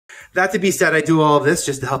That to be said, I do all of this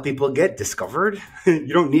just to help people get discovered. You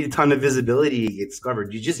don't need a ton of visibility to get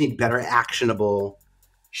discovered. You just need better actionable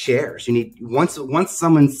shares. You need once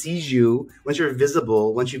someone sees you, once you're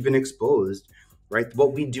visible, once you've been exposed, right?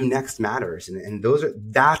 What we do next matters, and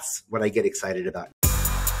that's what I get excited about.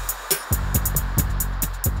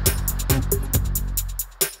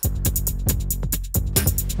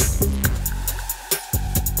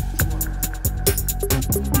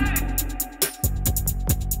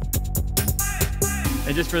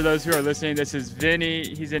 And just for those who are listening, this is Vinny.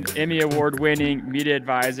 He's an Emmy Award-winning media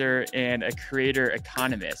advisor and a creator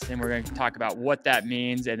economist. And we're going to talk about what that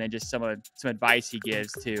means and then just some advice he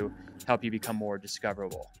gives to help you become more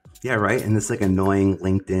discoverable. Yeah, right. In this like annoying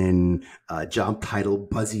LinkedIn job title,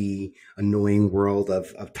 buzzy, annoying world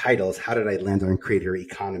of titles, how did I land on creator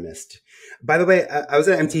economist? By the way, I was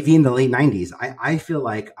at MTV in the late 90s. I feel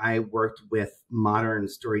like I worked with modern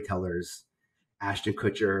storytellers, Ashton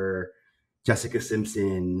Kutcher, Jessica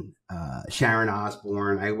Simpson, Sharon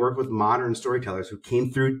Osbourne. I worked with modern storytellers who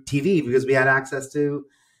came through TV because we had access to,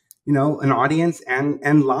 an audience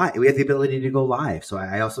and live. We had the ability to go live. So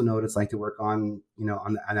I also know what it's like to work on,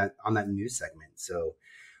 on that news segment. So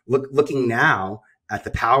looking now at the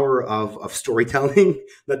power of storytelling,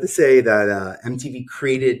 not to say that MTV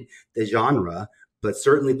created the genre, but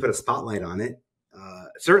certainly put a spotlight on it.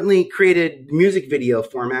 Certainly created music video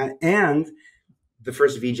format, and the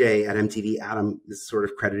first VJ at MTV, Adam, is sort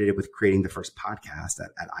of credited with creating the first podcast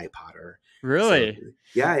at iPodder. Really? So,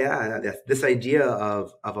 yeah. This idea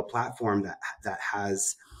of a platform that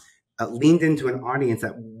has leaned into an audience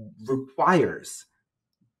that requires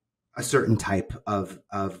a certain type of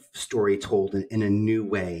story told in a new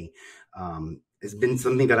way has been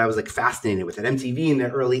something that I was like fascinated with. At MTV in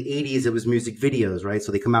the early 80s, it was music videos, right?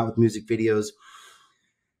 So they come out with music videos.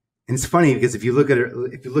 And it's funny because if you look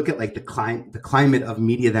at like the climate of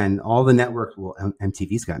media, then all the networks,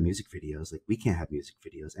 MTV's got music videos. Like we can't have music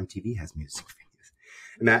videos. MTV has music videos.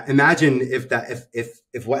 Imagine if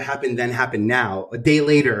what happened then happened now. A day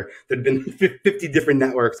later, there'd been 50 different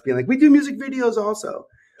networks being like, we do music videos also.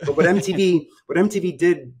 But what MTV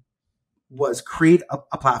did was create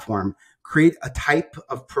a platform, create a type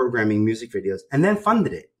of programming, music videos, and then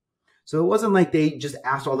funded it. So it wasn't like they just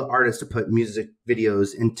asked all the artists to put music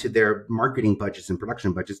videos into their marketing budgets and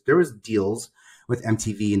production budgets. There was deals with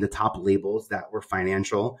MTV and the top labels that were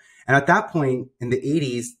financial. And at that point in the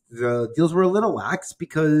 80s, the deals were a little lax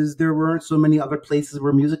because there weren't so many other places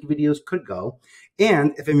where music videos could go.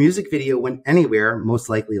 And if a music video went anywhere, most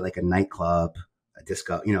likely like a nightclub, a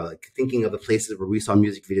disco, like thinking of the places where we saw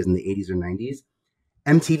music videos in the 80s or 90s,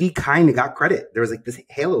 MTV kind of got credit. There was like this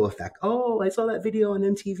halo effect. Oh, I saw that video on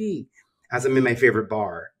MTV as I'm in my favorite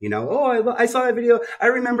bar. I saw that video. I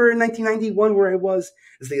remember in 1991 where I was.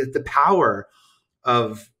 It's like the power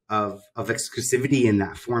of exclusivity in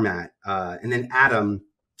that format. And then Alan,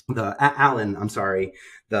 one of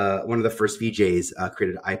the first VJs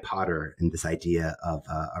created iPodder and this idea of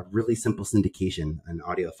a really simple syndication, an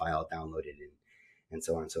audio file downloaded and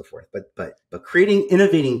so on and so forth. But creating,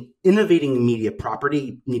 innovating media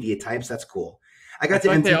property, media types, that's cool. I got to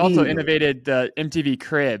MTV. They also innovated the MTV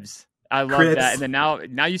Cribs. I love that. And then now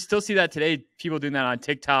you still see that today, people doing that on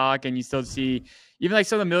TikTok, and you still see even like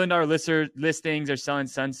some of the $1 Million listings are selling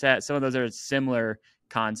Sunset. Some of those are similar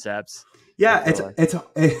concepts. Yeah, it's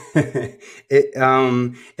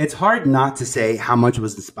hard not to say how much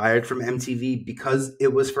was inspired from MTV because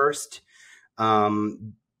it was first.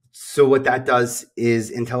 So what that does is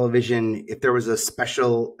in television, if there was a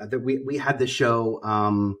special that we had the show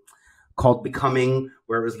called Becoming,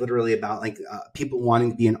 where it was literally about like people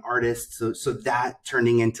wanting to be an artist. So that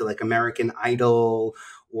turning into like American Idol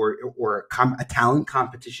or a talent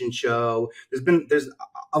competition show. There's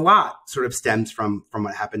a lot sort of stems from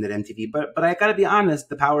what happened at MTV. But I got to be honest,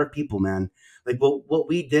 the power of people, man. Like what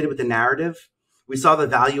we did with the narrative, we saw the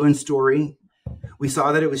value in story. We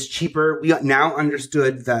saw that it was cheaper. We now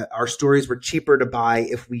understood that our stories were cheaper to buy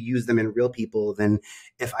if we use them in real people than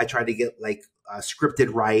if I try to get like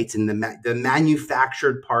scripted rights and the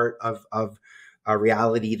manufactured part of a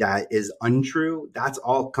reality that is untrue. That's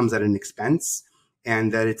all comes at an expense,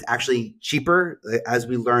 and that it's actually cheaper, as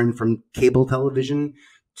we learned from cable television,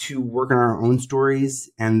 to work on our own stories.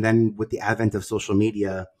 And then with the advent of social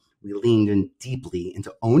media, we leaned in deeply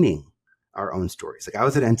into owning our own stories. Like I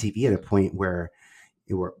was at MTV at a point where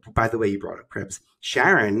by the way, you brought up Cribs.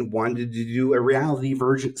 Sharon wanted to do a reality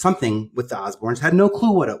version, something with the Osbournes, had no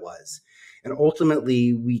clue what it was. And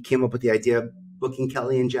ultimately we came up with the idea of booking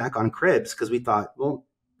Kelly and Jack on Cribs because we thought, well,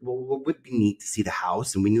 it would be neat to see the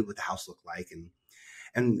house, and we knew what the house looked like.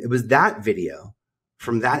 And it was that video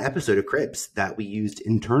from that episode of Cribs that we used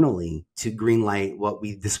internally to greenlight what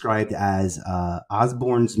we described as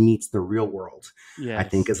Osborne's meets the real world. Yes. I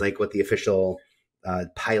think is like what the official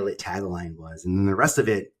pilot tagline was. And then the rest of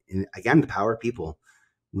it, and again, the power of people.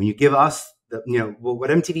 When you give us, what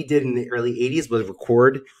MTV did in the early 80s was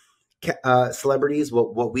record celebrities.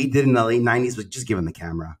 What we did in the late 90s was just give them the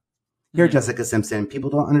camera. Here, Jessica Simpson, people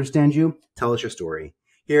don't understand you. Tell us your story.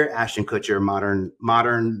 Here, Ashton Kutcher,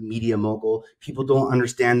 modern media mogul. People don't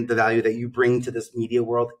understand the value that you bring to this media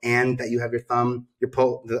world, and that you have your thumb,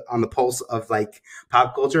 on the pulse of like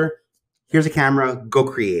pop culture. Here's a camera. Go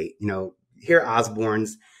create. Here,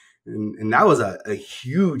 Osborne's, and that was a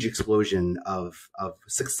huge explosion of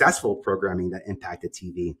successful programming that impacted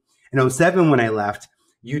TV. In 2007, when I left,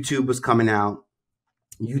 YouTube was coming out.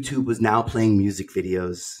 YouTube was now playing music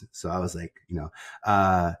videos. So I was like,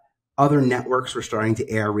 other networks were starting to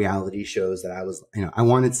air reality shows that I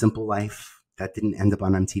wanted Simple Life. That didn't end up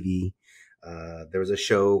on MTV. There was a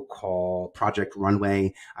show called Project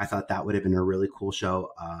Runway. I thought that would have been a really cool show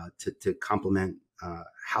to complement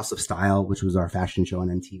House of Style, which was our fashion show on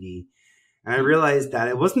MTV. And I realized that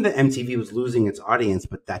it wasn't that MTV was losing its audience,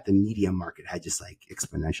 but that the media market had just like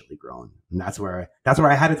exponentially grown. And that's where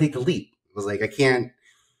I had to take the leap. I was like, I can't.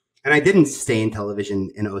 And I didn't stay in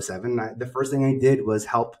television in 2007. The first thing I did was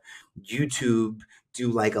help YouTube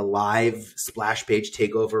do like a live splash page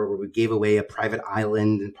takeover where we gave away a private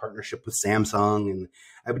island in partnership with Samsung. And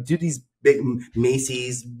I would do these big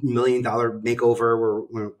Macy's $1 million makeover where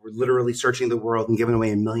we're literally searching the world and giving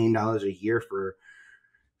away $1 million a year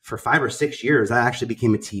for 5 or 6 years. That actually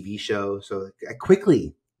became a TV show. So I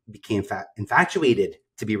quickly became infatuated,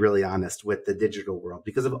 to be really honest, with the digital world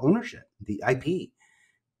because of ownership, the IP.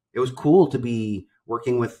 It was cool to be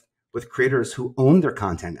working with creators who own their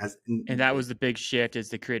content. And that was the big shift, is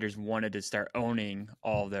the creators wanted to start owning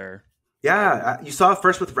all their. Yeah. You saw it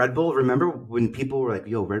first with Red Bull. Remember when people were like,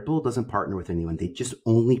 yo, Red Bull doesn't partner with anyone. They just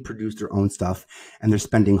only produce their own stuff, and they're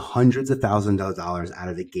spending hundreds of thousands of dollars out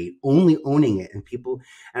of the gate, only owning it. And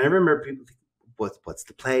I remember people think, what's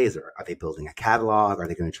the play? Are they building a catalog? Are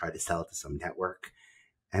they going to try to sell it to some network?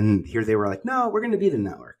 And here they were like, no, we're going to be the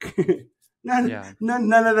network. None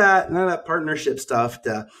of that partnership stuff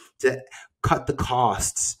to cut the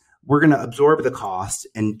costs. We're going to absorb the cost.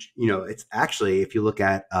 And, it's actually, if you look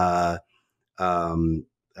at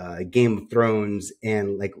Game of Thrones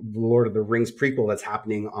and like Lord of the Rings prequel that's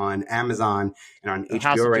happening on Amazon and on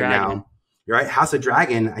HBO right now, you're right. House of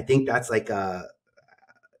Dragon. I think that's like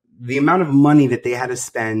the amount of money that they had to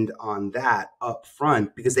spend on that up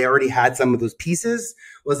front, because they already had some of those pieces,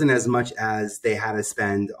 wasn't as much as they had to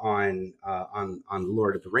spend on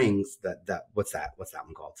Lord of the Rings. What's that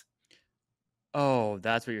one called? Oh,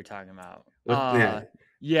 that's what you're talking about.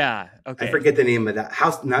 Yeah. Okay. I forget the name of that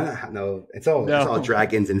house. No. It's all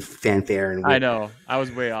dragons and fanfare and. I know. I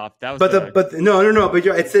was way off. That was. But no. But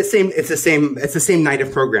it's the same. It's the same night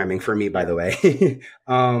of programming for me, by the way.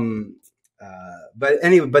 But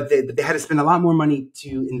anyway, they had to spend a lot more money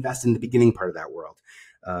to invest in the beginning part of that world.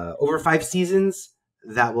 Over 5 seasons,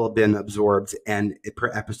 that will have been absorbed, and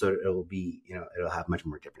per episode, it will be, it'll have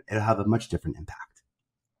it'll have a much different impact.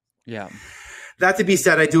 Yeah. That to be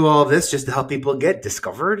said, I do all of this just to help people get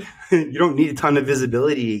discovered. You don't need a ton of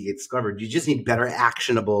visibility to get discovered. You just need better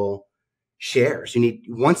actionable shares. You need,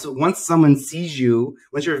 once someone sees you,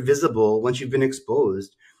 once you're visible, once you've been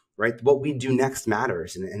exposed, right? What we do next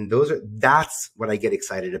matters. And that's what I get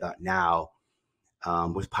excited about now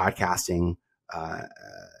with podcasting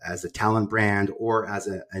as a talent brand or as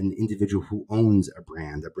an individual who owns a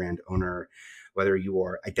brand owner, whether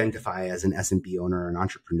you identify as an S&B owner, an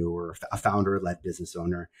entrepreneur, a founder-led business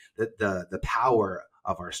owner. The power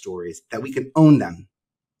of our stories, that we can own them,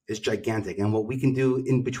 is gigantic. And what we can do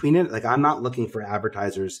in between it, like, I'm not looking for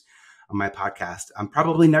advertisers on my podcast. I'm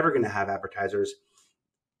probably never going to have advertisers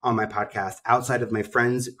on my podcast outside of my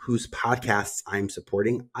friends whose podcasts I'm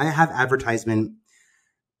supporting. I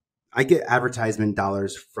get advertisement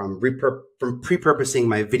dollars from pre-purposing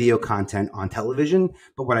my video content on television.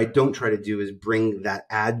 But what I don't try to do is bring that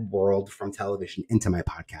ad world from television into my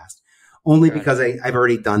podcast, only because I've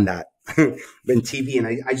already done that in TV, and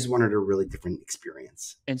I just wanted a really different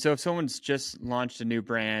experience. And so if someone's just launched a new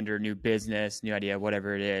brand or new business, new idea,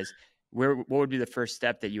 whatever it is, what would be the first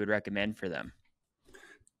step that you would recommend for them?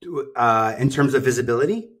 In terms of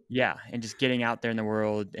visibility? Yeah, and just getting out there in the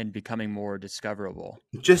world and becoming more discoverable.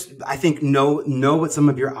 Just, I think, know what some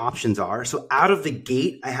of your options are. So out of the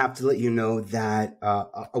gate, I have to let you know that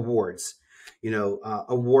awards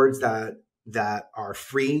that are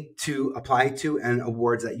free to apply to, and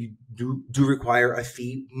awards that you do require a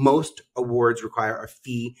fee. Most awards require a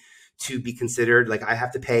fee to be considered. Like I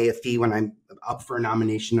have to pay a fee when I'm up for a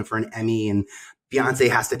nomination for an Emmy, and Beyonce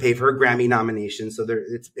has to pay for her Grammy nomination. So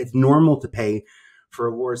it's normal to pay for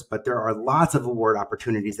awards, but there are lots of award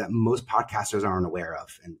opportunities that most podcasters aren't aware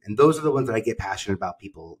of. And those are the ones that I get passionate about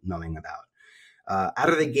people knowing about. Out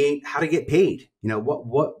of the gate, how to get paid.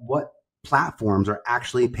 What platforms are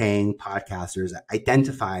actually paying podcasters,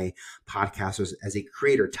 identify podcasters as a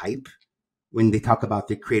creator type when they talk about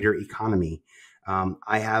the creator economy.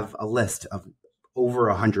 I have a list of over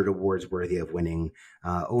 100 awards worthy of winning,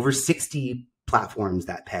 over 60 platforms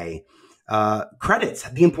that pay. Credits,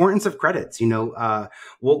 the importance of credits.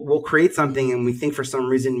 We'll create something and we think for some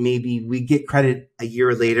reason maybe we get credit a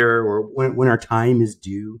year later or when our time is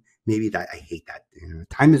due. Maybe that I hate that.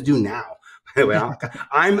 Time is due now. By the way,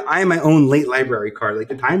 I'm my own late library card. Like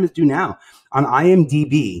the time is due now. On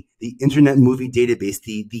IMDb, the Internet Movie Database,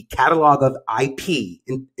 the catalog of IP,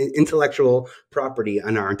 intellectual property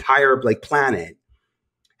on our entire planet,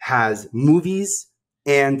 has movies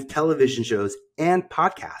and television shows and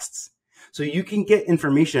podcasts. So you can get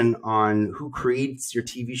information on who creates your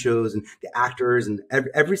TV shows and the actors and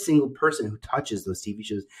every single person who touches those TV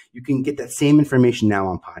shows. You can get that same information now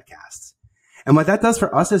on podcasts. And what that does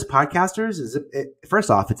for us as podcasters is, first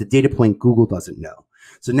off, it's a data point Google doesn't know.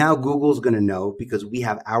 So now Google's going to know because we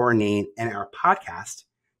have our name and our podcast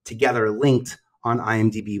together linked on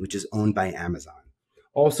IMDb, which is owned by Amazon.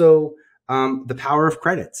 Also, the power of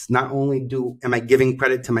credits. Not only am I giving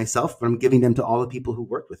credit to myself, but I'm giving them to all the people who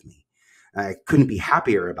worked with me. I couldn't be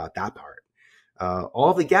happier about that part.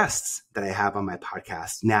 All the guests that I have on my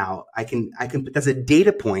podcast now, I can put that's a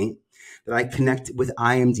data point that I connect with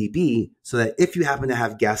IMDb so that if you happen to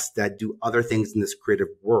have guests that do other things in this creative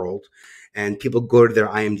world and people go to their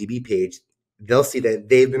IMDb page, they'll see that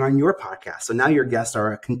they've been on your podcast. So now your guests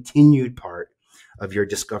are a continued part of your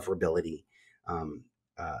discoverability. And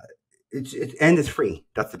it's free.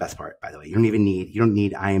 That's the best part, by the way. You don't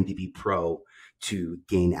need IMDb Pro to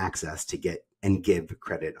gain access to get and give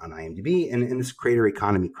credit on IMDb. And in this creator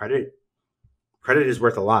economy, credit is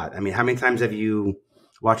worth a lot. I mean, how many times have you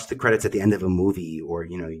watched the credits at the end of a movie? Or,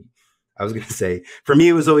 I was going to say, for me,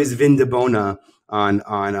 it was always Vin DeBona on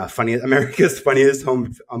America's Funniest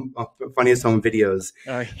Home Videos.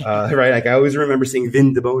 Oh, yeah. Right. Like I always remember seeing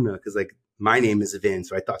Vin DeBona because my name is Vin.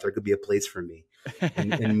 So I thought there could be a place for me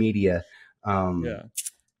in media. Yeah.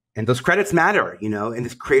 And those credits matter, in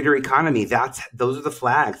this creator economy. Those are the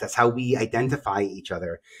flags. That's how we identify each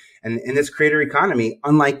other. And in this creator economy,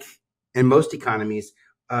 unlike in most economies,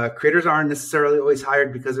 creators aren't necessarily always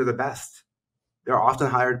hired because they're the best. They're often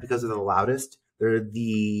hired because they're the loudest. They're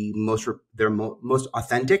the most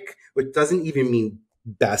authentic, which doesn't even mean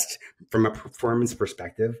best from a performance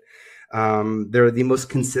perspective. They're the most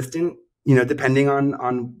consistent, depending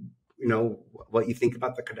on what you think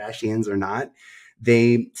about the Kardashians or not.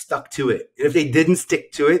 They stuck to it. And if they didn't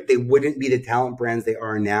stick to it, they wouldn't be the talent brands they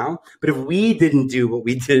are now. But if we didn't do what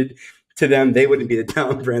we did to them, they wouldn't be the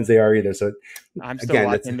talent brands they are either. So I'm still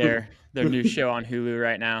watching their new show on Hulu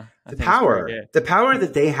right now. The power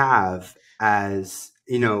that they have as,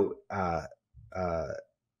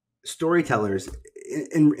 storytellers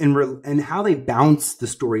and how they bounce the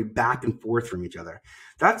story back and forth from each other.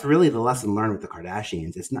 That's really the lesson learned with the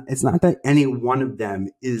Kardashians. It's not that any one of them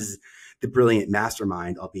is the brilliant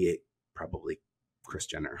mastermind, albeit probably Kris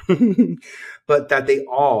Jenner, but that they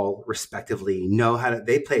all respectively know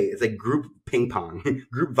they play. It's like group ping pong,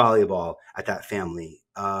 group volleyball at that family.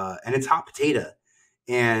 And it's hot potato.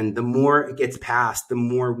 And the more it gets passed, the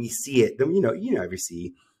more we see it.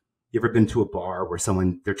 You ever been to a bar where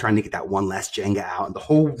they're trying to get that one last Jenga out and the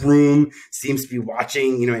whole room seems to be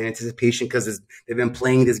watching, in anticipation because they've been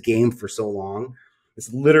playing this game for so long.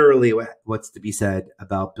 It's literally what's to be said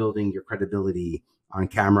about building your credibility on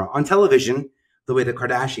camera, on television, the way the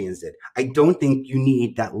Kardashians did. I don't think you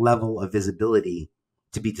need that level of visibility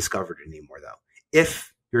to be discovered anymore, though.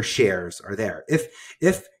 If your shares are there, if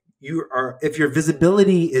your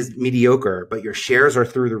visibility is mediocre, but your shares are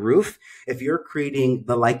through the roof, if you're creating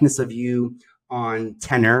the likeness of you on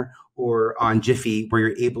Tenor or on Jiffy, where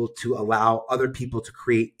you're able to allow other people to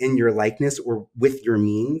create in your likeness or with your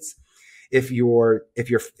means, if you're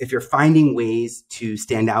finding ways to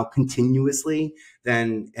stand out continuously,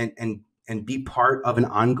 then and be part of an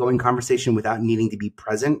ongoing conversation without needing to be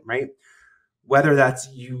present, right? Whether that's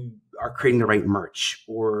you are creating the right merch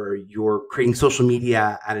or you're creating social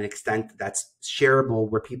media at an extent that's shareable,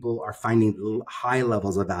 where people are finding high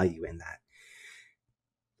levels of value in that.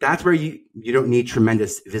 That's where you don't need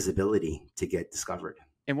tremendous visibility to get discovered.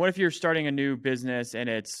 And what if you're starting a new business and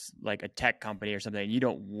it's like a tech company or something, and you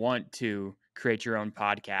don't want to create your own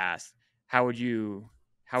podcast? How would you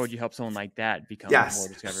how would you help someone like that become more Yes.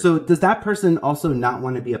 discovered? So does that person also not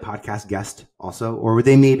want to be a podcast guest also, or would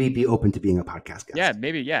they maybe be open to being a podcast guest? Yeah,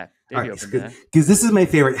 maybe. Yeah, they'd be open to that. Because this is my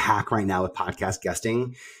favorite hack right now with podcast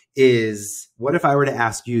guesting is, what if I were to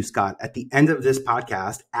ask you, Scott, at the end of this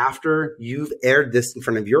podcast, after you've aired this in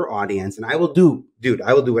front of your audience, and I will do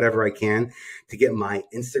whatever I can to get my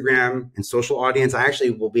Instagram and social audience. I actually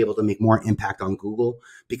will be able to make more impact on Google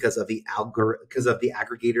because of the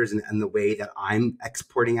aggregators and the way that I'm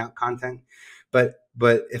exporting out content. But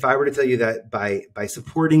if I were to tell you that by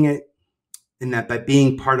supporting it, and that by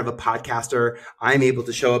being part of a podcaster, I'm able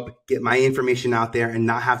to show up, get my information out there, and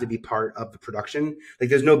not have to be part of the production.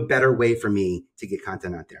 Like, there's no better way for me to get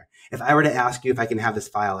content out there. If I were to ask you if I can have this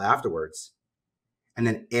file afterwards and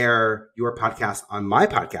then air your podcast on my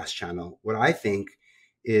podcast channel, what I think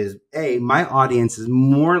is, my audience is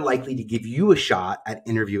more likely to give you a shot at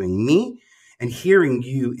interviewing me and hearing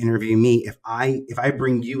you interview me if I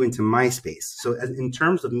bring you into my space. So in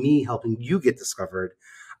terms of me helping you get discovered,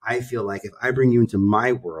 I feel like if I bring you into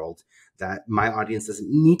my world, that my audience doesn't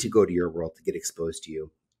need to go to your world to get exposed to you.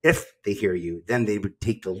 If they hear you, then they would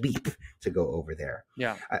take the leap to go over there.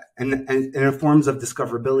 Yeah. And in forms of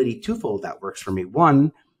discoverability, twofold that works for me.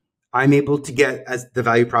 One, I'm able to get, as the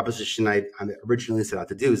value proposition I originally set out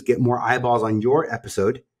to do, is get more eyeballs on your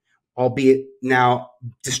episode, albeit now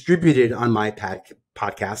distributed on my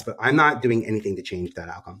podcast, but I'm not doing anything to change that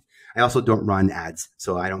outcome. I also don't run ads,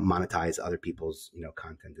 so I don't monetize other people's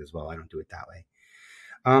content as well. I don't do it that way.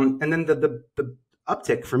 And then the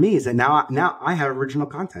uptick for me is that now I have original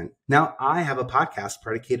content. Now I have a podcast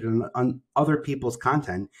predicated on other people's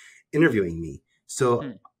content interviewing me.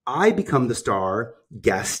 So I become the star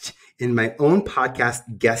guest in my own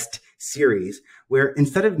podcast guest series, where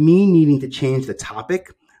instead of me needing to change the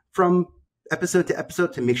topic from episode to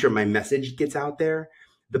episode to make sure my message gets out there,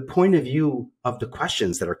 the point of view of the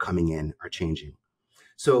questions that are coming in are changing.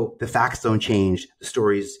 So the facts don't change, the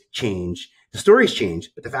stories change. The stories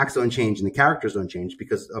change, but the facts don't change and the characters don't change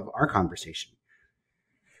because of our conversation.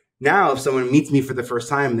 Now, if someone meets me for the first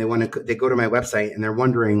time, they go to my website and they're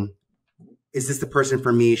wondering, is this the person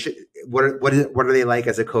for me? What are they like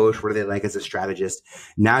as a coach? What are they like as a strategist?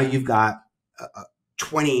 Now you've got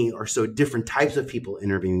 20 or so different types of people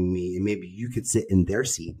interviewing me, and maybe you could sit in their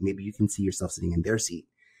seat. Maybe you can see yourself sitting in their seat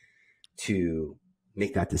to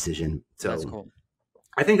make that decision. So that's cool.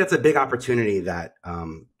 I think that's a big opportunity that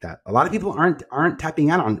that a lot of people aren't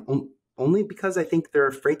tapping out on, only because I think they're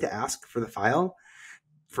afraid to ask for the file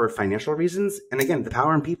for financial reasons. And again, the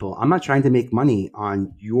power in people. I'm not trying to make money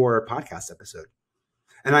on your podcast episode.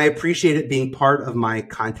 And I appreciate it being part of my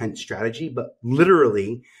content strategy, but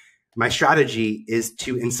literally my strategy is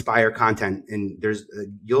to inspire content. And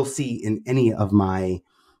you'll see in any of my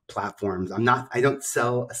platforms, I don't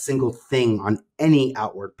sell a single thing on any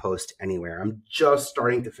outward post anywhere. I'm just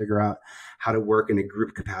starting to figure out how to work in a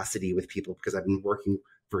group capacity with people, because I've been working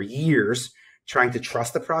for years trying to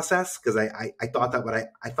trust the process, because I thought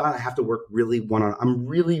that I thought I have to work really I'm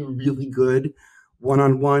really, really good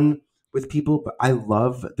one-on-one with people, but I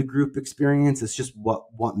love the group experience. It's just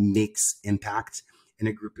what makes impact in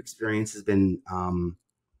a group experience has been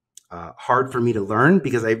hard for me to learn,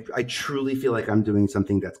 because I truly feel like I'm doing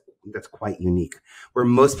something that's quite unique, where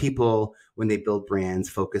most people, when they build brands,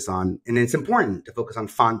 focus on, and it's important to focus on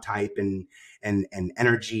font type and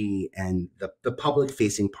energy and the public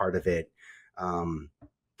facing part of it.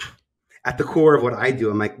 At the core of what I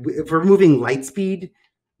do, I'm like, if we're moving light speed,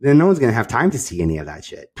 then no one's going to have time to see any of that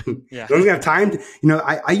shit. Yeah. No one's going to have time to,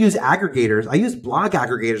 I use aggregators. I use blog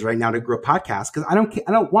aggregators right now to grow podcasts, because I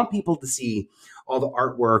don't want people to see all the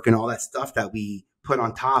artwork and all that stuff that we put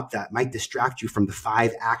on top that might distract you from the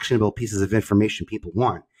 5 actionable pieces of information people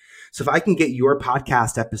want. So if I can get your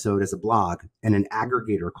podcast episode as a blog and an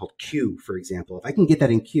aggregator called Q, for example, if I can get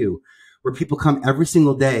that in Q, where people come every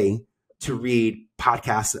single day to read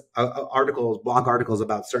podcasts, blog articles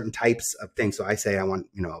about certain types of things. So I say I want,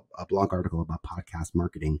 a blog article about podcast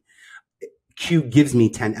marketing. Q gives me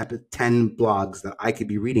 10 blogs that I could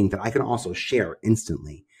be reading that I can also share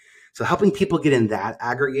instantly. So helping people get in that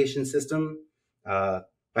aggregation system, by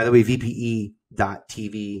the way,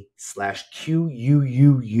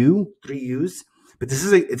 VPE.tv/QUUU, 3 U's. But this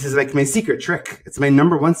is like my secret trick. It's my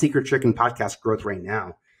number one secret trick in podcast growth right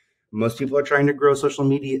now. Most people are trying to grow social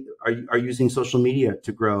media, are using social media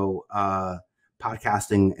to grow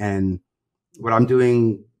podcasting. And what I'm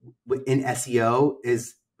doing in SEO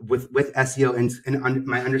is with SEO and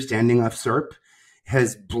my understanding of SERP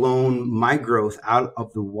has blown my growth out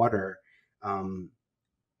of the water. And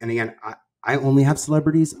again, I only have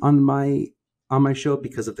celebrities on my on my show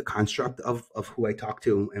because of the construct of who I talk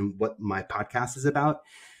to and what my podcast is about.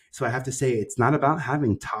 So I have to say, it's not about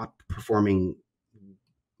having top performing,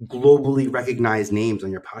 globally recognized names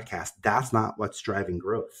on your podcast. That's not what's driving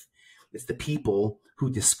growth. It's the people who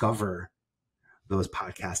discover those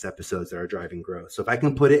podcast episodes that are driving growth. So if I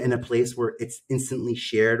can put it in a place where it's instantly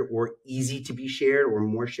shared or easy to be shared or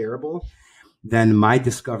more shareable, then my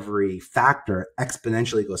discovery factor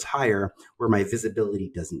exponentially goes higher, where my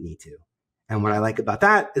visibility doesn't need to. And what I like about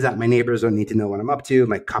that is that my neighbors don't need to know what I'm up to.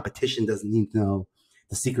 My competition doesn't need to know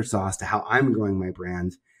the secret sauce to how I'm growing my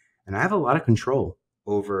brand. And I have a lot of control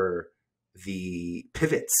over the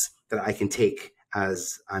pivots that I can take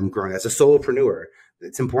as I'm growing as a solopreneur.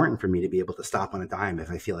 It's important for me to be able to stop on a dime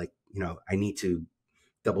if I feel like, I need to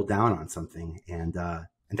double down on something. And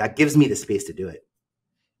that gives me the space to do it.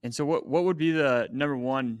 And so what would be the number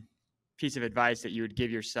one piece of advice that you would give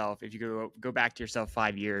yourself if you go back to yourself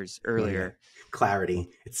 5 years earlier? Clarity.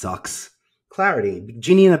 It sucks. Clarity.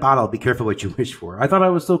 Genie in a bottle. Be careful what you wish for. I thought I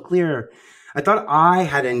was so clear. I thought I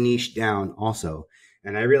had a niche down also.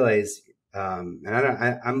 And I realized, and I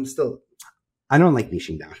don't like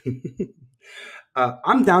niching down.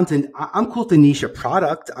 I'm cool to niche a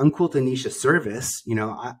product. I'm cool to niche a service.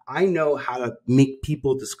 I know how to make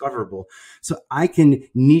people discoverable. So I can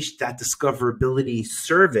niche that discoverability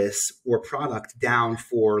service or product down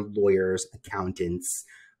for lawyers, accountants,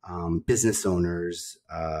 business owners,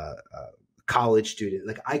 college students.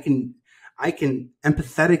 Like I can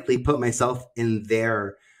empathetically put myself in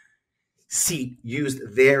their seat, use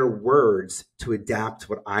their words to adapt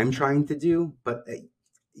what I'm trying to do. But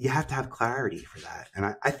you have to have clarity for that. And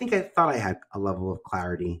I thought I had a level of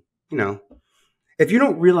clarity. If you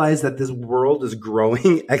don't realize that this world is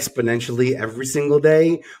growing exponentially every single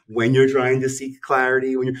day, when you're trying to seek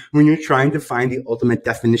clarity, when you're trying to find the ultimate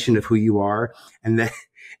definition of who you are, and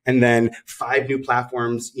then 5 new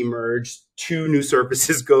platforms emerge, 2 new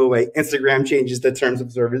services go away, Instagram changes the terms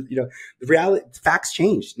of service, the reality, facts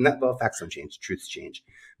change. Facts don't change, truths change,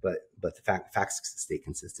 but the facts stay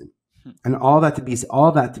consistent. And all that to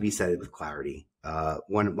be said with clarity.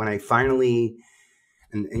 When I finally,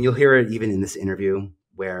 and you'll hear it even in this interview,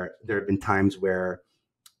 where there have been times where,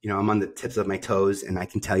 I'm on the tips of my toes, and I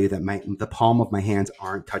can tell you that the palm of my hands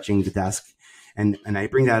aren't touching the desk, and I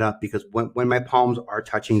bring that up because when my palms are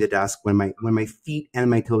touching the desk, when my feet and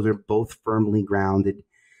my toes are both firmly grounded,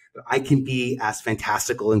 I can be as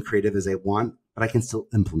fantastical and creative as I want, but I can still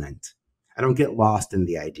implement. I don't get lost in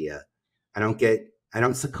the idea. I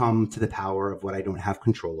don't succumb to the power of what I don't have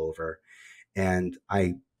control over. And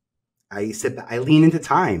I lean into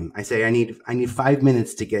time. I say, I need 5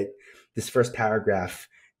 minutes to get this first paragraph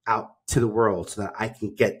out to the world so that I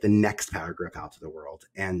can get the next paragraph out to the world.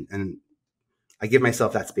 And I give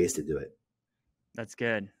myself that space to do it. That's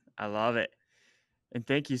good. I love it. And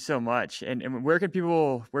thank you so much. And where can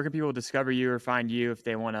people discover you or find you if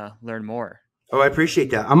they want to learn more? Oh, I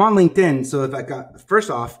appreciate that. I'm on LinkedIn. So first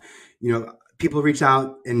off, people reach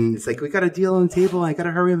out and it's like, we got a deal on the table. I got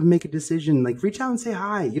to hurry up and make a decision. Like, reach out and say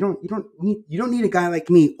hi. You don't need a guy like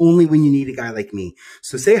me only when you need a guy like me.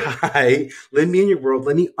 So say hi, let me in your world.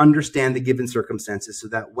 Let me understand the given circumstances so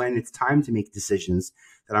that when it's time to make decisions,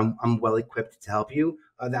 that I'm well equipped to help you.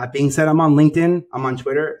 That being said, I'm on LinkedIn. I'm on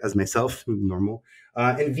Twitter as myself, normal,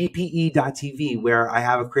 and VPE.tv, where I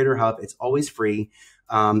have a creator hub. It's always free.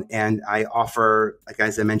 And I offer, like,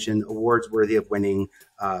 as I mentioned, awards worthy of winning,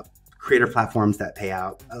 creator platforms that pay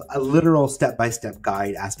out, a literal step-by-step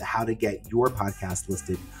guide as to how to get your podcast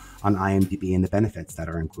listed on IMDb and the benefits that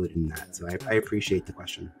are included in that. So I appreciate the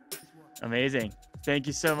question. Amazing. Thank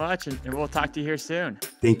you so much. And we'll talk to you here soon.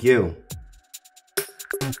 Thank you.